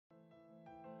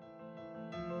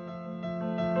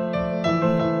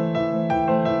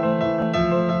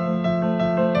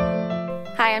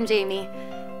Hi, I'm Jamie,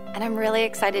 and I'm really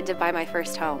excited to buy my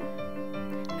first home.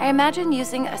 I imagine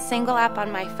using a single app on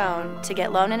my phone to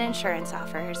get loan and insurance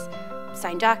offers,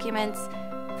 sign documents,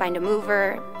 find a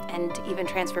mover, and even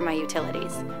transfer my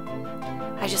utilities.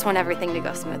 I just want everything to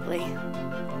go smoothly.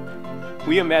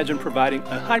 We imagine providing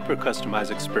a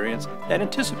hyper-customized experience that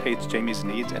anticipates Jamie's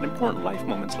needs at important life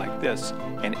moments like this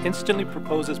and instantly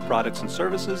proposes products and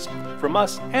services from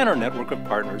us and our network of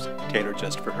partners tailored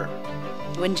just for her.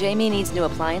 When Jamie needs new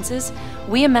appliances,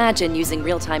 we imagine using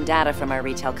real-time data from our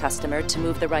retail customer to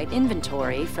move the right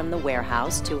inventory from the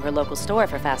warehouse to her local store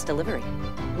for fast delivery.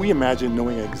 We imagine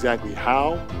knowing exactly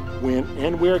how, when,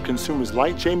 and where consumers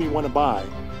like Jamie want to buy,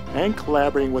 and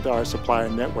collaborating with our supplier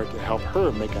network to help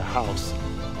her make a house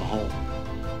a home.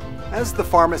 As the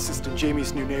pharmacist in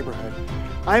Jamie's new neighborhood,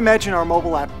 I imagine our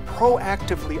mobile app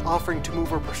proactively offering to move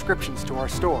her prescriptions to our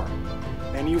store,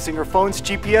 and using her phone's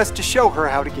GPS to show her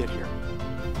how to get here.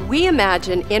 We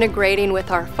imagine integrating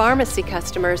with our pharmacy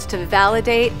customers to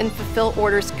validate and fulfill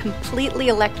orders completely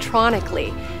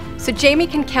electronically, so Jamie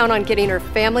can count on getting her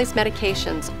family's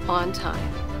medications on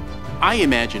time. I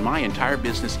imagine my entire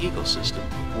business ecosystem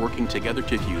working together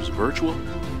to fuse virtual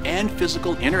and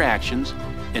physical interactions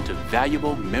into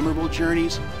valuable, memorable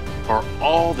journeys for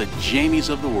all the Jamies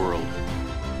of the world.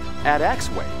 At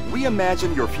X-Way, we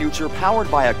imagine your future powered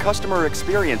by a customer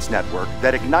experience network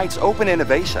that ignites open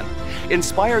innovation,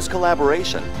 inspires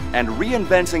collaboration, and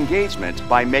reinvents engagement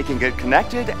by making it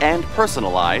connected and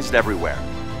personalized everywhere.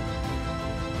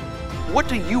 What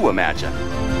do you imagine?